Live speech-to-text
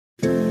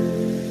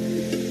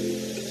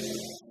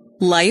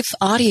Life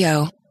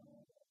Audio.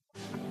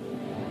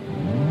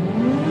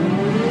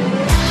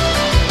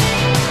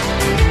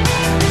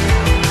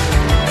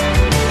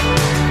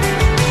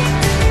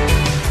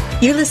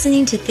 You're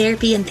listening to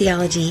Therapy and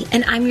Theology,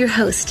 and I'm your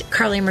host,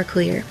 Carly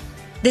Mercoulier.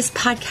 This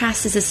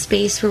podcast is a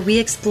space where we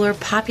explore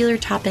popular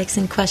topics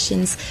and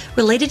questions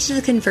related to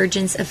the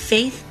convergence of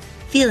faith,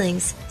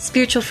 feelings,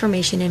 spiritual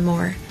formation, and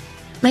more.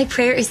 My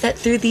prayer is that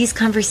through these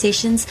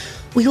conversations,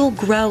 we will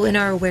grow in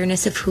our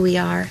awareness of who we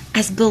are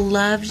as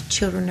beloved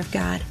children of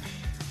God,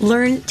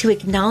 learn to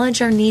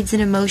acknowledge our needs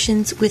and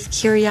emotions with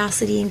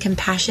curiosity and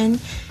compassion,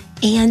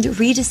 and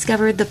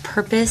rediscover the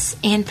purpose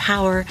and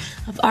power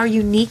of our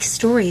unique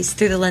stories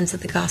through the lens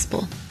of the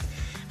gospel.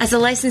 As a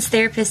licensed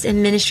therapist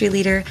and ministry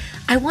leader,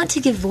 I want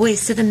to give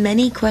voice to the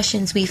many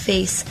questions we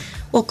face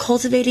while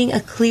cultivating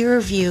a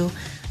clearer view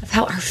of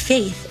how our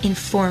faith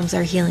informs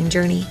our healing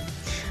journey.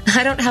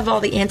 I don't have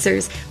all the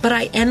answers, but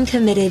I am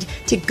committed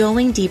to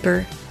going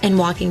deeper and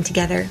walking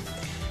together.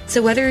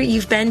 So whether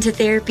you've been to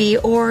therapy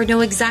or know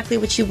exactly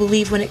what you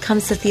believe when it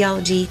comes to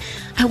theology,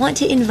 I want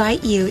to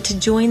invite you to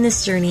join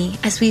this journey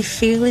as we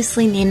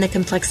fearlessly name the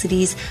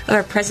complexities of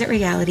our present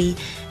reality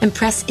and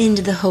press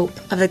into the hope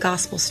of the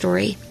gospel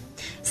story.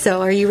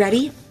 So are you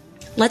ready?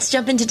 Let's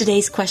jump into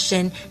today's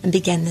question and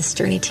begin this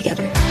journey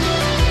together.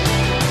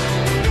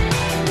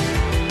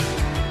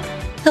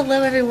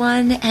 Hello,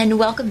 everyone, and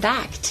welcome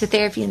back to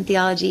Therapy and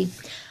Theology.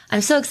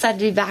 I'm so excited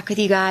to be back with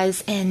you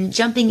guys and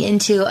jumping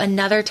into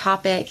another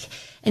topic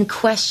and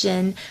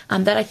question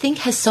that I think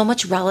has so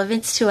much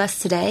relevance to us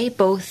today,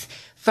 both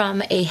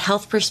from a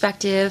health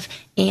perspective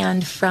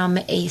and from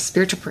a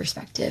spiritual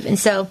perspective. And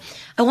so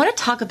I want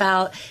to talk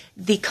about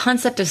the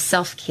concept of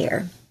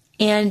self-care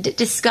and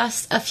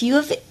discuss a few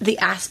of the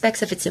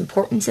aspects of its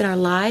importance in our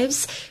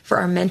lives for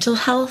our mental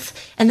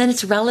health, and then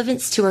its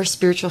relevance to our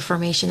spiritual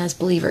formation as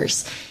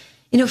believers.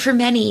 You know, for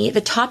many, the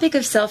topic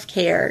of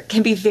self-care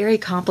can be very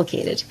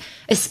complicated,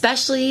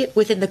 especially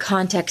within the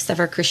context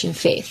of our Christian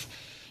faith.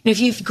 And if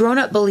you've grown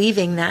up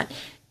believing that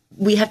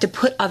we have to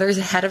put others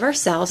ahead of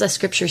ourselves, as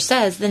Scripture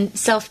says, then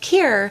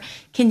self-care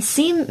can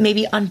seem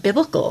maybe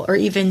unbiblical or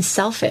even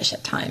selfish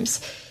at times.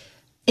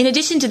 In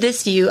addition to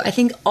this view, I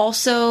think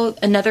also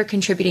another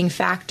contributing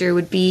factor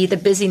would be the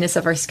busyness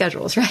of our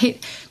schedules, right?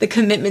 The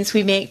commitments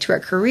we make to our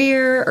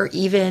career or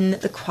even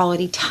the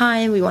quality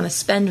time we want to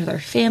spend with our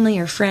family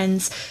or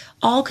friends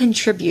all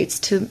contributes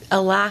to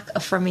a lack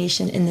of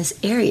formation in this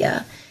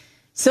area.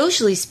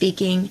 Socially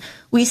speaking,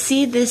 we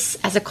see this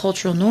as a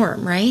cultural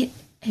norm, right?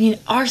 I mean,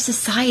 our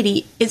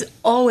society is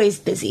always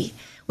busy.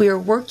 We are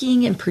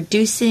working and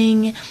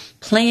producing,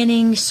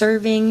 planning,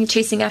 serving,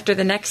 chasing after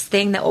the next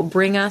thing that will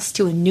bring us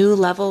to a new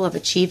level of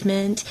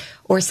achievement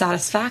or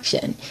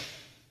satisfaction.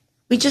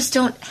 We just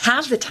don't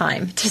have the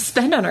time to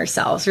spend on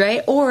ourselves,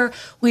 right? Or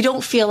we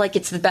don't feel like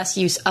it's the best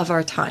use of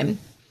our time.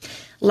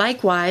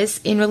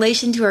 Likewise, in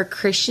relation to our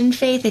Christian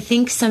faith, I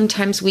think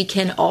sometimes we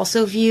can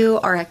also view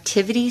our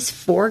activities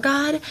for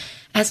God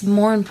as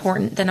more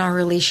important than our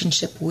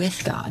relationship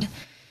with God.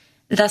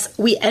 Thus,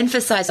 we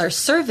emphasize our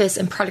service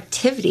and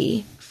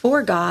productivity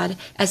for God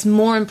as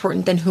more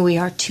important than who we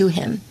are to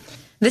Him.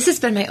 This has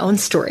been my own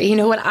story. You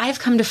know, what I've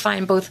come to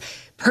find both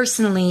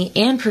personally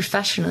and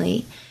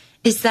professionally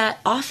is that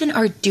often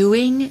our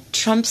doing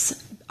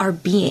trumps our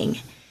being.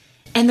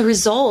 And the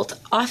result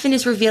often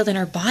is revealed in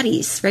our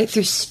bodies, right?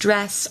 Through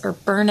stress or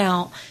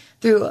burnout,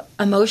 through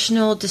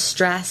emotional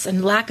distress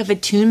and lack of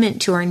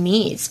attunement to our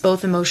needs,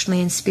 both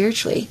emotionally and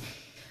spiritually.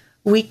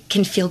 We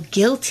can feel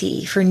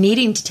guilty for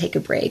needing to take a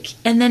break.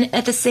 And then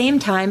at the same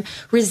time,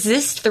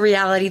 resist the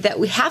reality that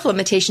we have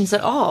limitations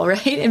at all,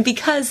 right? And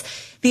because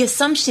the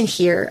assumption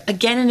here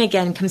again and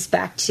again comes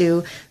back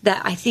to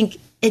that, I think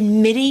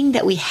admitting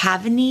that we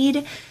have a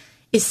need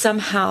is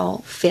somehow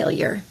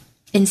failure.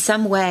 In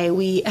some way,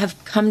 we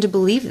have come to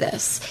believe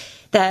this,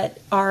 that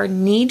our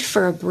need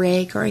for a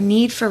break or a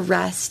need for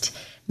rest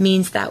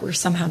means that we're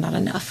somehow not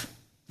enough.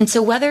 And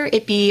so whether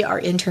it be our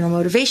internal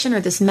motivation or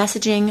this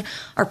messaging,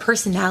 our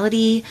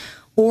personality,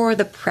 or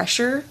the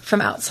pressure from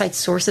outside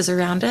sources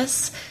around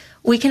us,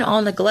 we can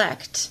all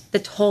neglect the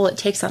toll it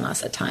takes on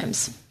us at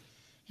times.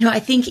 You know, I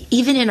think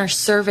even in our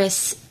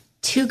service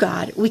to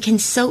God, we can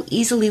so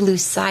easily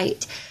lose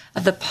sight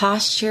of the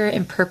posture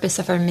and purpose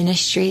of our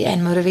ministry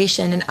and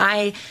motivation. And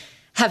I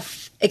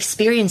have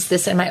experienced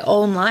this in my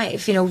own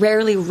life, you know,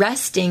 rarely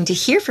resting to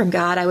hear from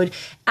God. I would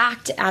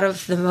act out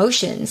of the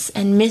motions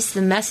and miss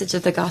the message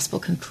of the gospel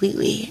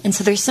completely. And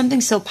so there's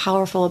something so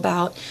powerful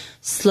about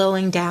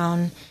slowing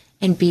down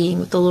and being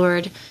with the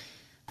Lord.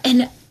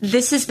 And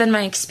this has been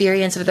my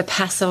experience over the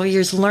past several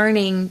years,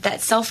 learning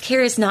that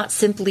self-care is not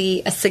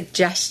simply a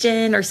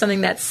suggestion or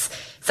something that's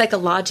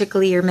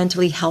psychologically or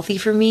mentally healthy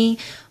for me,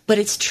 but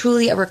it's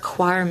truly a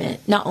requirement,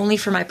 not only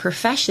for my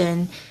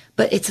profession,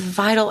 but it's a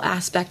vital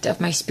aspect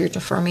of my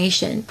spiritual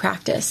formation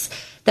practice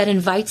that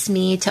invites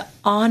me to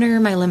honor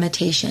my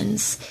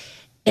limitations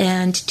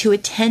and to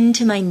attend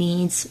to my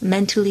needs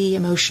mentally,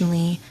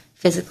 emotionally,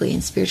 physically,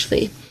 and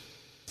spiritually.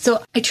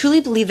 So I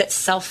truly believe that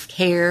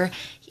self-care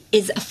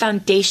is a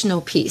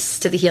foundational piece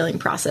to the healing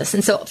process.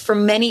 And so for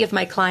many of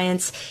my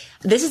clients,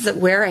 this is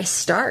where I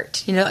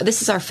start.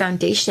 This is our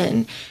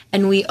foundation.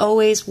 And we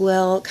always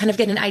will kind of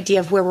get an idea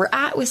of where we're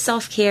at with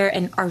self-care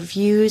and our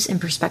views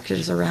and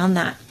perspectives around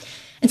that.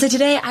 And so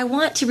today I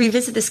want to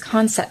revisit this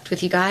concept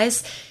with you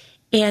guys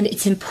and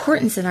its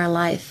importance in our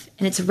life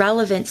and its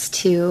relevance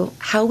to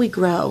how we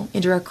grow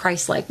into our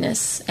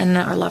Christ-likeness and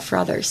our love for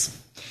others.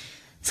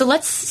 So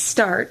let's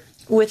start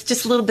with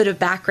just a little bit of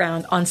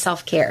background on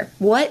self-care.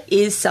 What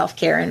is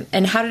self-care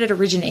and how did it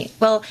originate?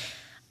 Well,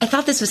 I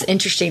thought this was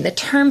interesting. The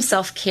term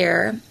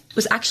self-care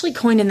was actually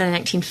coined in the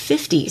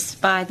 1950s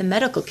by the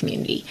medical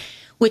community,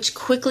 which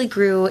quickly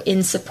grew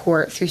in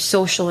support through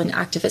social and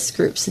activist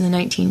groups in the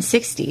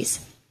 1960s.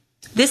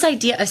 This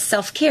idea of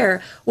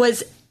self-care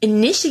was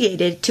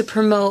initiated to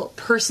promote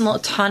personal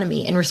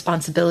autonomy and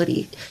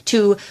responsibility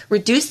to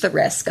reduce the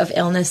risk of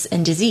illness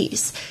and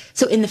disease.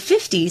 So in the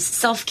 50s,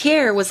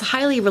 self-care was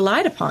highly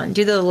relied upon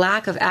due to the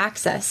lack of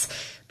access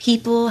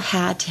people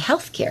had to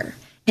healthcare,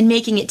 and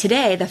making it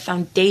today the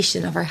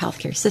foundation of our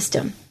healthcare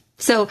system.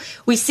 So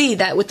we see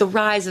that with the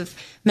rise of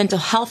mental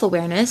health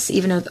awareness,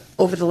 even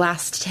over the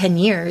last 10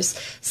 years,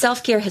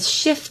 self-care has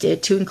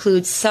shifted to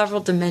include several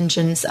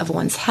dimensions of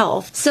one's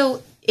health.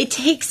 So it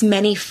takes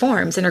many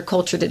forms in our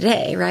culture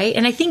today, right?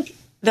 And I think,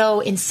 though,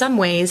 in some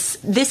ways,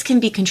 this can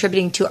be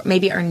contributing to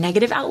maybe our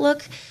negative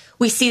outlook.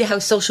 We see how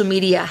social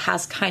media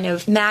has kind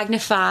of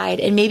magnified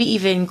and maybe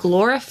even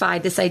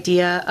glorified this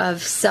idea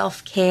of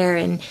self-care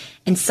and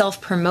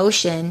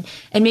self-promotion.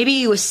 And maybe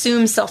you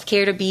assume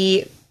self-care to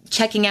be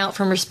checking out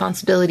from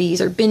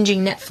responsibilities or binging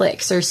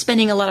Netflix or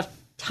spending a lot of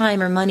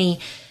time or money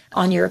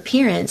on your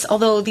appearance.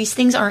 Although these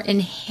things aren't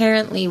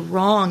inherently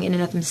wrong in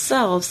and of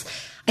themselves,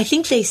 I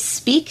think they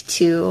speak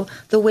to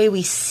the way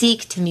we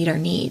seek to meet our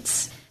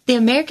needs. The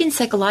American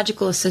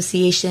Psychological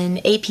Association,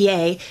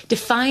 APA,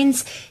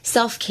 defines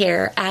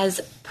self-care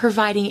as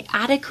providing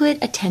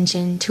adequate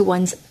attention to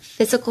one's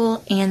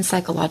physical and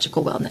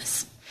psychological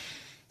wellness.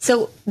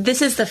 So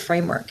this is the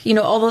framework.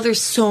 Although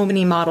there's so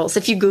many models,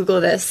 if you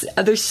Google this,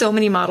 there's so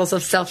many models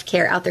of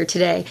self-care out there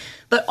today,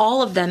 but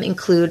all of them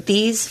include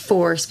these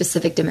 4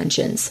 specific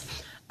dimensions: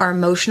 our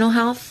emotional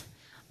health,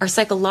 our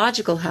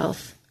psychological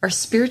health, our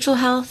spiritual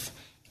health,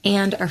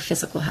 and our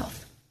physical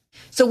health.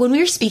 So when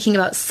we're speaking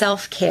about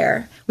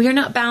self-care, we are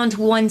not bound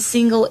to one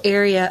single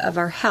area of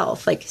our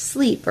health, like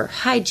sleep or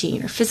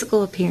hygiene or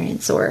physical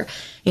appearance or,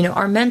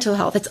 our mental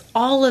health. It's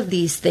all of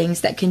these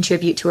things that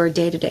contribute to our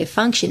day-to-day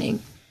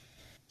functioning.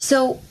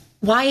 So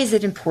why is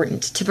it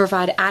important to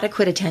provide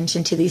adequate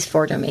attention to these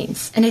 4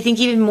 domains? And I think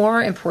even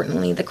more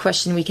importantly, the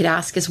question we could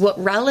ask is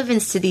what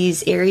relevance do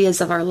these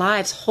areas of our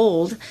lives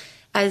hold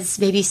as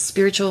maybe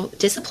spiritual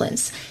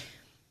disciplines?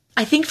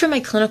 I think from my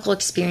clinical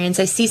experience,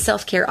 I see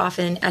self-care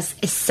often as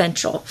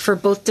essential for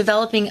both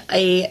developing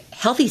a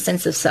healthy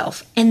sense of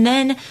self and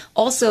then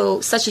also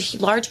such a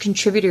large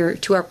contributor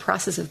to our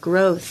process of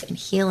growth and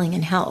healing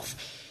and health.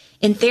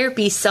 In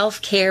therapy,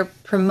 self-care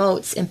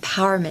promotes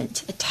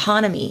empowerment,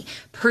 autonomy,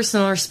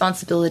 personal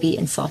responsibility,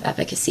 and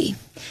self-efficacy.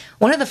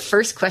 One of the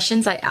first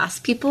questions I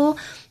ask people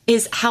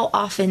is how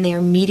often they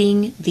are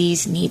meeting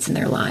these needs in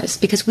their lives,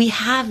 because we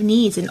have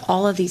needs in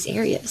all of these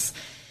areas.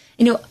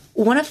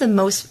 One of the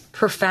most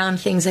profound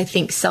things I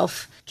think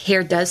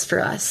self-care does for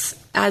us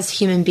as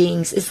human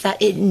beings is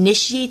that it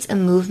initiates a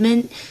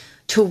movement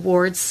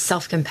towards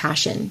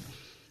self-compassion.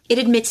 It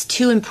admits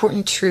 2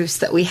 important truths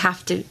that we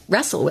have to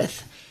wrestle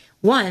with.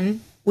 1,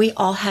 we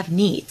all have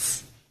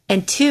needs.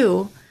 And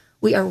 2,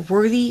 we are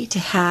worthy to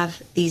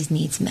have these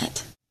needs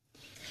met.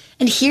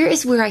 And here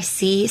is where I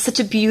see such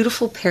a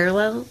beautiful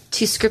parallel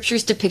to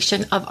Scripture's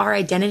depiction of our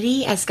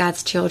identity as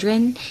God's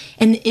children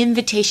and the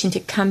invitation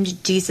to come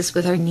to Jesus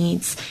with our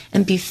needs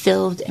and be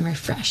filled and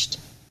refreshed.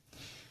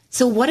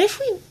 So what if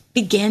we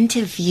begin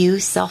to view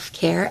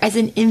self-care as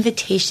an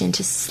invitation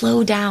to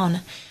slow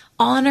down,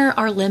 honor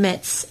our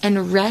limits,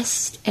 and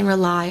rest and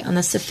rely on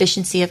the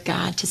sufficiency of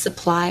God to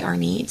supply our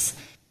needs?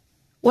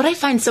 What I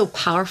find so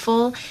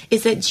powerful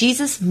is that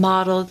Jesus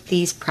modeled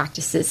these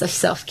practices of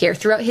self-care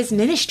throughout his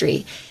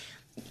ministry.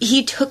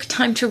 He took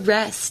time to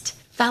rest,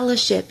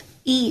 fellowship,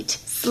 eat,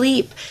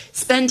 sleep,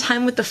 spend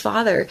time with the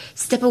Father,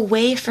 step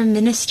away from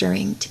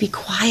ministering to be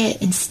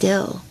quiet and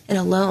still and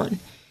alone.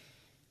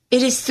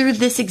 It is through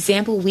this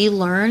example we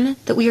learn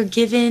that we are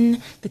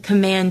given the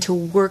command to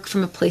work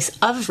from a place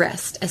of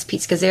rest, as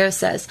Pete Scazzero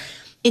says,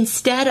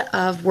 instead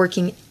of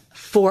working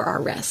for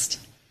our rest.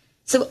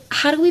 So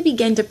how do we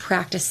begin to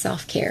practice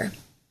self-care?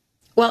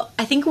 Well,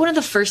 I think one of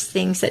the first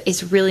things that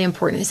is really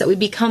important is that we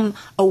become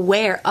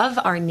aware of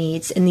our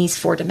needs in these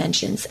 4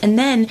 dimensions, and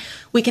then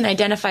we can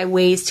identify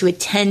ways to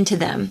attend to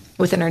them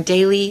within our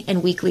daily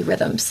and weekly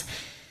rhythms.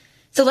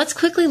 So let's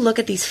quickly look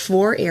at these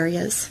 4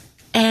 areas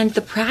and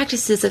the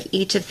practices of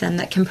each of them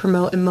that can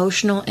promote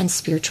emotional and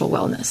spiritual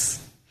wellness.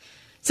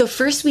 So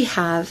first we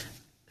have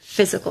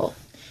physical.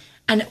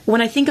 And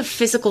when I think of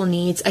physical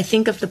needs, I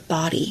think of the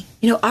body.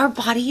 Our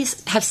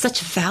bodies have such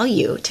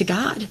value to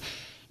God.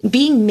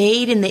 Being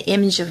made in the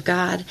image of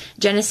God,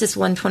 Genesis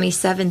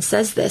 1:27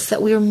 says this,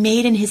 that we are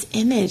made in his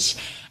image.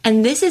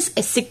 And this is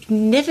a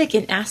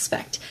significant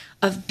aspect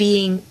of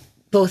being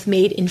both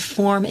made in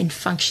form and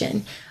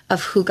function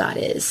of who God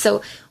is.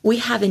 So we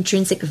have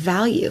intrinsic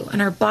value,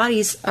 and our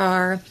bodies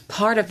are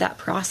part of that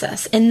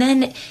process. And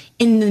then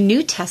in the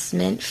New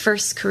Testament, 1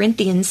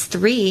 Corinthians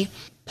 3,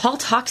 Paul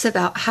talks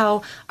about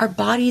how our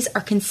bodies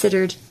are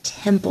considered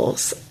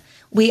temples.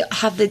 We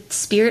have the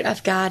Spirit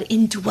of God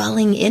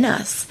indwelling in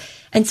us.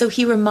 And so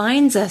he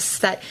reminds us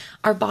that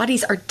our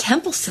bodies are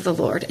temples to the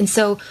Lord. And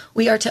so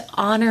we are to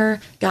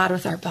honor God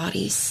with our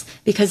bodies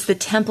because the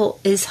temple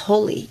is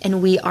holy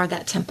and we are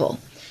that temple.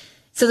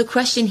 So the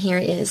question here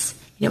is,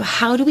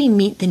 how do we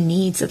meet the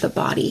needs of the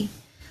body?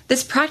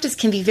 This practice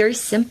can be very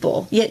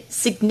simple, yet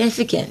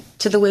significant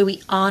to the way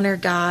we honor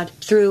God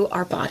through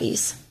our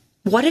bodies.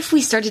 What if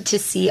we started to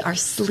see our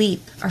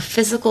sleep, our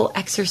physical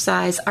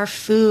exercise, our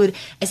food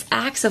as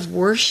acts of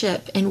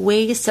worship and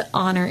ways to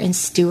honor and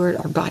steward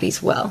our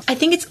bodies well? I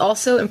think it's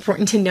also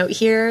important to note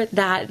here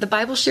that the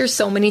Bible shares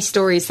so many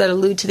stories that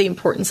allude to the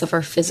importance of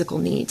our physical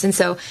needs. And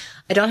so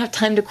I don't have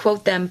time to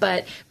quote them,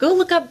 but go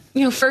look up,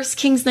 1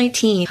 Kings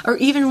 19, or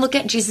even look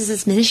at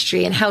Jesus'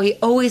 ministry and how he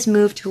always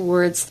moved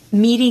towards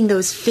meeting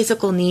those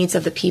physical needs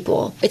of the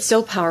people. It's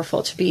so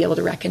powerful to be able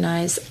to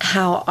recognize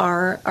how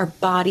our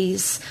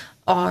bodies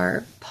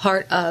are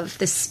part of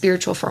the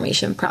spiritual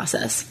formation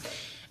process.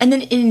 And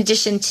then in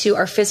addition to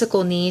our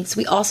physical needs,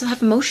 we also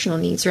have emotional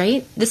needs,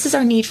 right? This is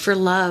our need for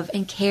love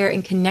and care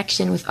and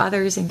connection with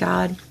others and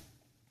God.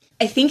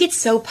 I think it's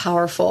so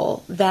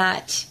powerful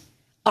that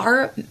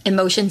our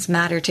emotions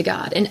matter to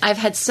God. And I've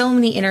had so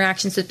many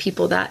interactions with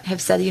people that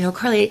have said,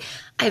 Carly,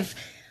 I've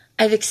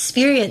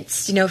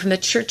experienced, from the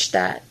church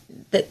that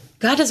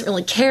God doesn't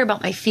really care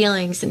about my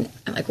feelings. And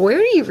I'm like, where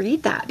do you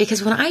read that?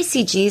 Because when I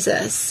see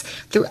Jesus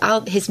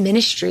throughout his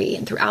ministry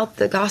and throughout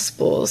the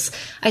Gospels,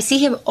 I see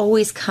him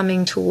always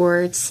coming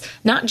towards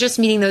not just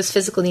meeting those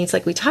physical needs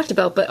like we talked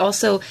about, but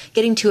also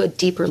getting to a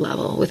deeper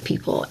level with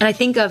people. And I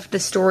think of the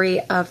story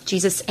of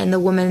Jesus and the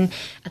woman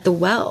at the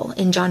well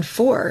in John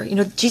 4.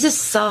 Jesus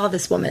saw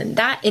this woman.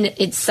 That in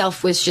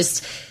itself was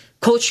just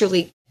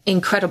culturally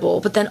incredible.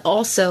 But then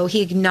also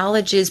he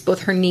acknowledges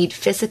both her need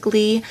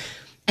physically,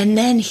 and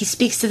then he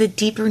speaks to the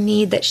deeper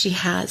need that she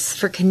has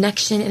for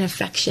connection and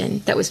affection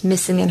that was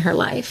missing in her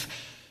life.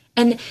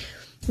 And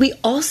we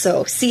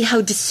also see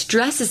how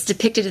distress is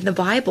depicted in the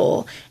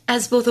Bible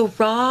as both a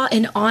raw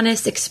and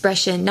honest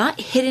expression, not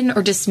hidden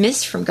or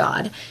dismissed from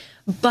God,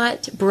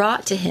 but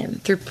brought to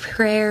him through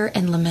prayer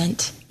and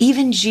lament.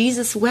 Even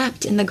Jesus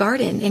wept in the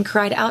garden and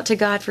cried out to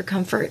God for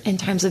comfort in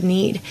times of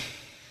need.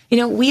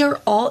 We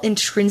are all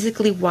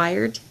intrinsically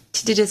wired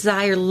to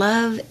desire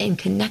love and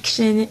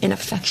connection and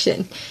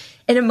affection.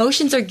 And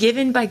emotions are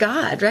given by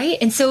God, right?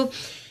 And so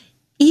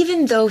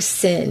even though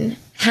sin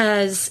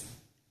has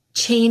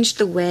changed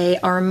the way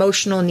our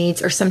emotional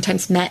needs are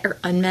sometimes met or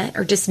unmet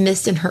or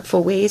dismissed in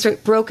hurtful ways,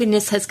 right?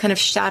 Brokenness has kind of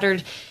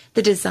shattered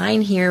the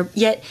design here.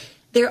 Yet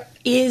there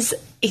is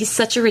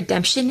such a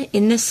redemption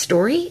in this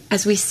story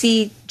as we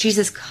see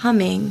Jesus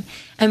coming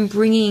and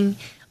bringing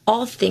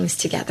all things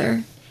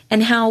together,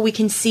 and how we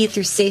can see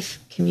through safe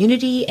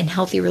community and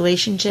healthy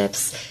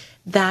relationships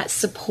that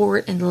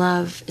support and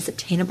love is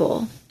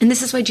obtainable. And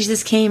this is why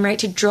Jesus came, right?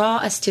 To draw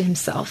us to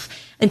himself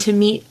and to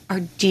meet our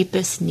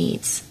deepest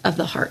needs of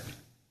the heart.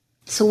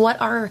 So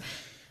what are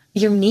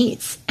your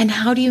needs? And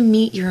how do you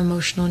meet your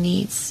emotional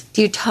needs?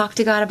 Do you talk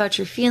to God about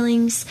your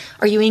feelings?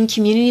 Are you in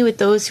community with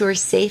those who are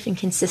safe and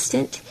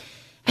consistent?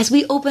 As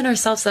we open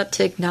ourselves up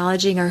to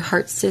acknowledging our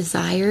heart's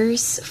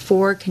desires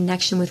for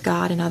connection with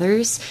God and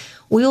others,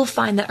 we will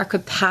find that our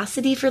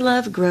capacity for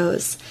love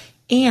grows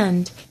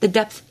and the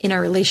depth in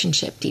our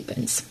relationship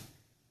deepens.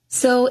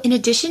 So in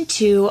addition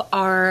to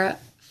our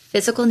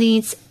physical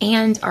needs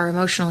and our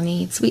emotional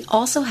needs, we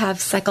also have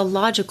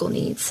psychological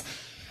needs.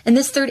 And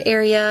this third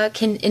area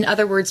can, in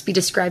other words, be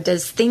described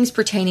as things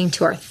pertaining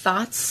to our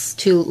thoughts,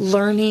 to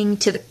learning,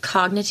 to the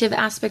cognitive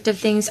aspect of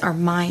things, our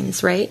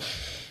minds, right?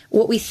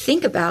 What we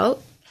think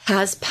about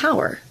has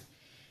power.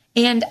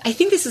 And I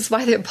think this is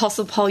why the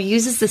Apostle Paul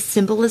uses the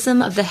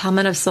symbolism of the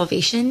helmet of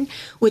salvation,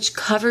 which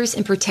covers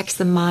and protects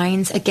the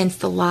minds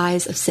against the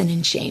lies of sin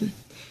and shame.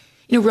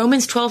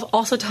 Romans 12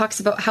 also talks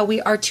about how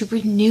we are to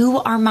renew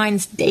our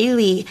minds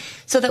daily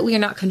so that we are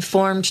not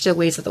conformed to the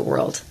ways of the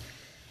world.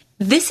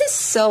 This is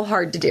so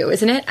hard to do,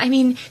 isn't it? I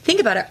mean,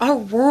 think about it. Our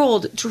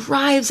world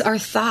drives our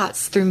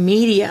thoughts through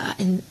media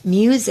and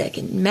music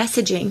and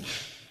messaging.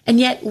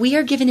 And yet we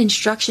are given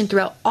instruction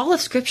throughout all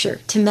of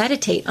Scripture to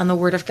meditate on the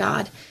Word of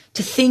God,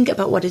 to think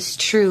about what is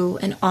true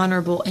and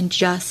honorable and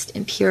just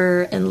and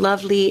pure and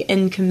lovely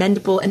and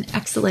commendable and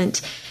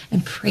excellent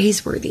and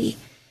praiseworthy.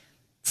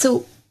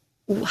 So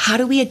how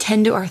do we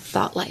attend to our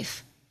thought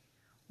life?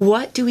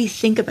 What do we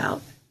think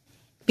about?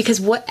 Because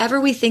whatever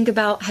we think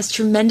about has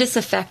tremendous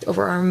effect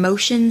over our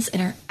emotions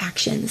and our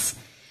actions.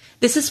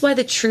 This is why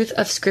the truth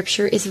of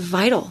Scripture is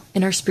vital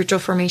in our spiritual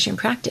formation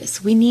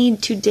practice. We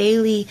need to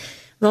daily,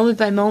 moment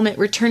by moment,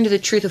 return to the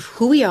truth of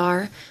who we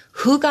are,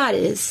 who God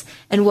is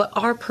and what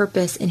our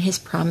purpose and his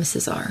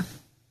promises are.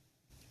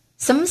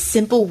 Some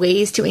simple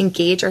ways to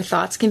engage our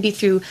thoughts can be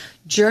through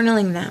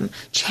journaling them,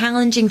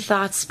 challenging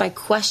thoughts by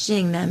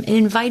questioning them, and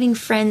inviting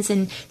friends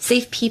and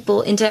safe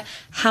people into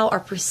how our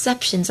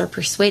perceptions are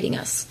persuading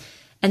us.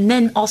 And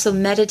then also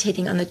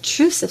meditating on the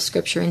truths of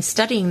Scripture and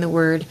studying the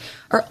Word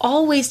are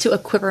all ways to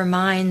equip our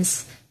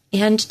minds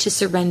and to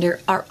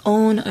surrender our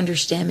own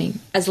understanding,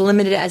 as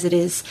limited as it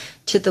is,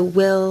 to the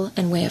will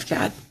and way of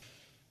God.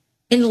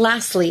 And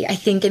lastly, I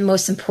think, and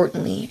most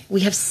importantly,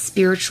 we have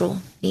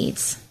spiritual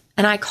needs.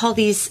 And I call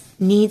these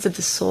needs of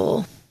the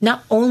soul.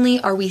 Not only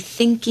are we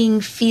thinking,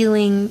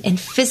 feeling, and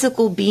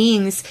physical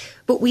beings,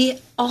 but we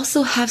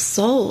also have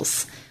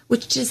souls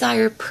which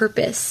desire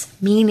purpose,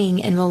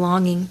 meaning, and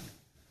belonging.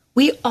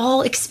 We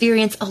all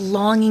experience a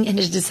longing and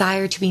a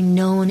desire to be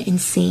known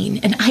and seen.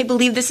 And I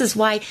believe this is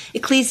why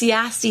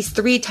Ecclesiastes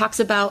 3 talks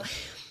about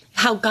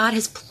how God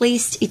has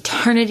placed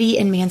eternity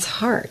in man's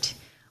heart.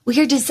 We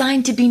are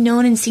designed to be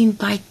known and seen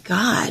by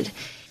God.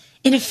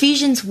 In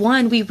Ephesians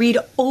 1, we read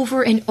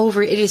over and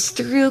over, it is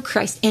through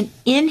Christ and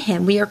in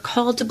him we are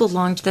called to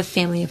belong to the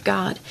family of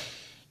God.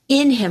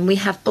 In him we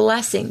have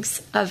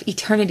blessings of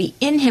eternity.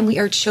 In him we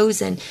are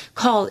chosen,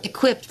 called,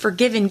 equipped,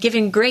 forgiven,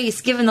 given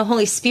grace, given the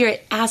Holy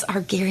Spirit as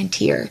our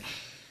guarantor.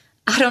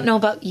 I don't know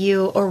about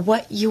you or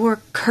what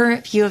your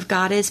current view of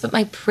God is, but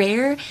my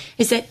prayer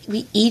is that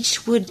we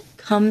each would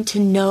come to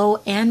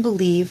know and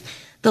believe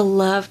the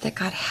love that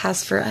God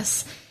has for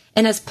us.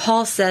 And as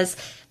Paul says,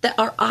 that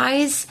our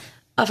eyes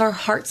of our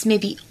hearts may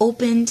be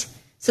opened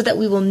so that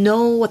we will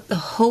know what the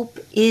hope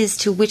is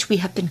to which we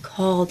have been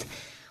called,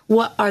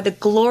 what are the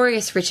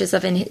glorious riches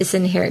of his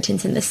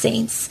inheritance in the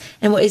saints,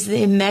 and what is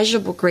the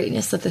immeasurable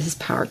greatness of his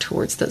power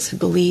towards those who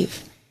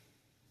believe.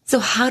 So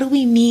how do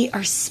we meet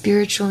our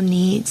spiritual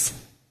needs?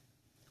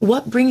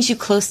 What brings you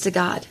close to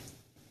God?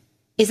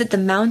 Is it the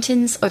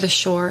mountains or the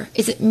shore?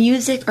 Is it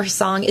music or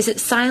song? Is it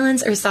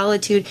silence or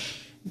solitude?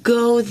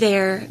 Go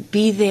there,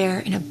 be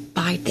there, and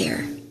abide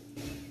there.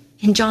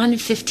 In John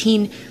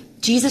 15,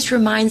 Jesus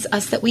reminds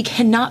us that we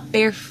cannot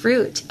bear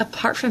fruit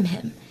apart from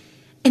him.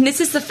 And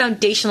this is the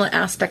foundational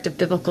aspect of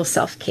biblical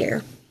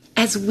self-care.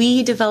 As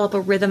we develop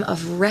a rhythm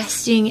of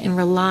resting and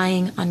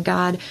relying on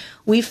God,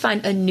 we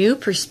find a new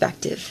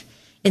perspective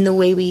in the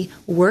way we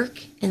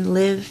work and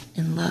live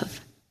and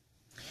love.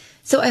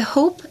 So I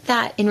hope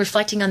that in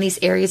reflecting on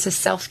these areas of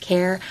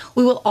self-care,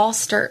 we will all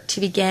start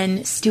to begin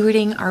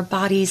stewarding our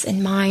bodies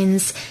and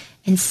minds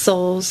and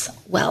souls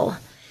well.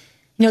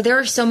 You know, there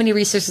are so many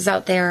resources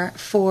out there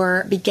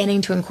for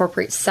beginning to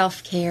incorporate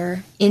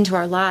self-care into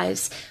our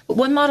lives. But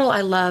one model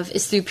I love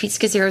is through Pete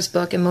Scazzero's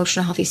book,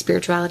 Emotional Healthy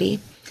Spirituality.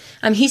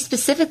 He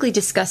specifically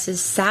discusses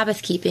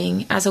Sabbath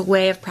keeping as a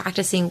way of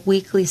practicing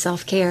weekly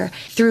self-care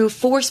through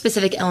 4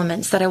 specific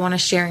elements that I want to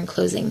share in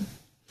closing.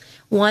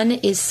 One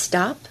is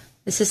stop.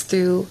 This is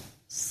through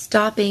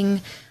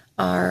stopping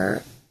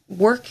our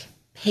work,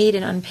 paid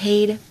and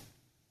unpaid.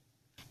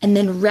 And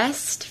then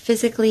rest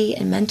physically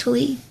and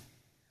mentally.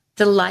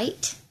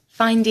 Delight,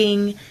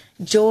 finding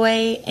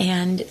joy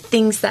and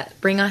things that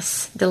bring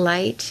us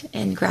delight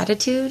and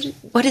gratitude.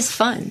 What is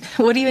fun?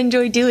 What do you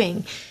enjoy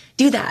doing?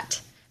 Do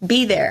that.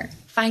 Be there.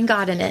 Find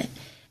God in it.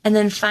 And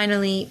then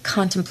finally,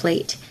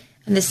 contemplate.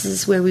 And this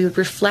is where we would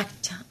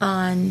reflect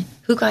on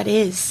who God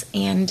is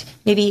and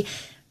maybe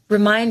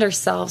remind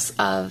ourselves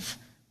of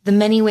the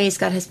many ways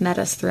God has met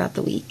us throughout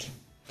the week.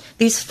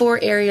 These 4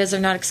 areas are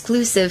not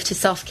exclusive to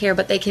self-care,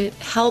 but they can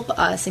help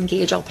us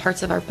engage all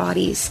parts of our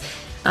bodies.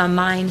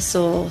 Mind,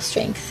 soul,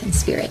 strength, and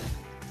spirit.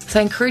 So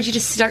I encourage you to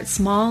start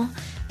small.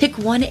 Pick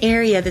one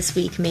area this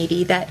week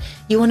maybe that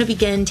you want to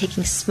begin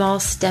taking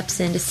small steps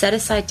in to set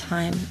aside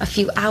time, a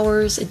few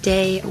hours, a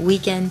day, a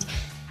weekend,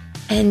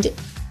 and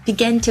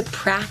begin to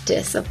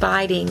practice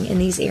abiding in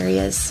these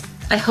areas.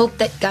 I hope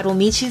that God will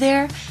meet you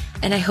there,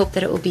 and I hope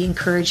that it will be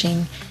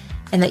encouraging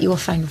and that you will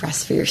find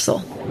rest for your soul.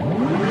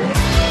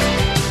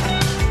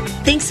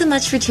 Thanks so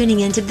much for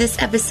tuning in to this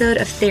episode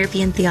of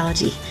Therapy and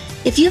Theology.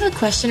 If you have a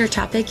question or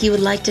topic you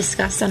would like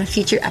discussed on a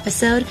future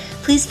episode,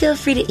 please feel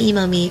free to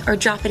email me or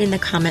drop it in the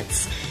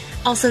comments.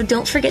 Also,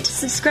 don't forget to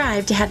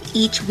subscribe to have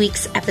each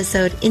week's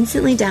episode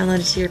instantly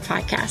downloaded to your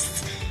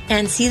podcasts,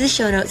 and see the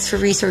show notes for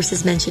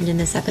resources mentioned in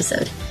this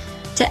episode.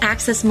 To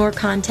access more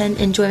content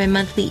and join my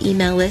monthly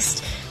email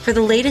list for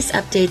the latest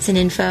updates and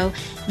info,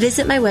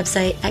 visit my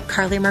website at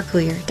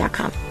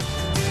carlymarcoulier.com.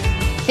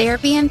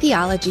 Therapy and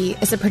Theology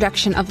is a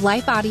production of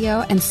Life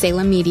Audio and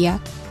Salem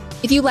Media.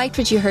 If you liked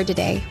what you heard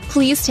today,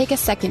 please take a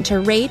second to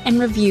rate and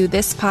review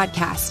this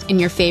podcast in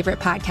your favorite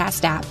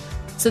podcast app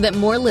so that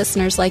more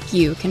listeners like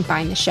you can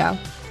find the show.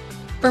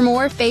 For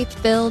more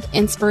faith-filled,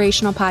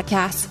 inspirational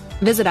podcasts,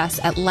 visit us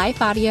at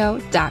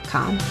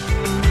lifeaudio.com.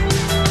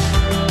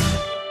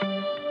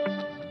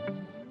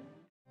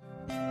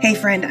 Hey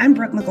friend, I'm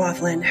Brooke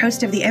McLaughlin,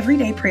 host of the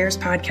Everyday Prayers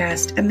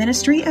podcast, a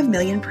ministry of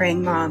million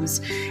praying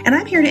moms, and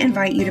I'm here to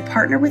invite you to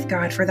partner with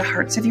God for the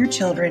hearts of your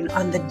children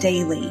on the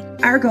daily.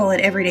 Our goal at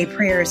Everyday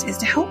Prayers is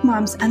to help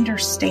moms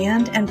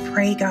understand and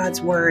pray God's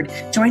Word.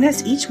 Join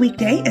us each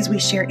weekday as we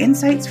share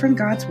insights from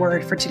God's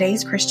Word for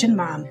today's Christian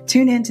mom.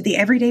 Tune in to the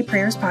Everyday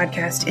Prayers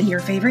podcast in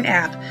your favorite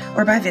app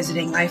or by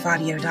visiting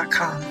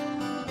lifeaudio.com.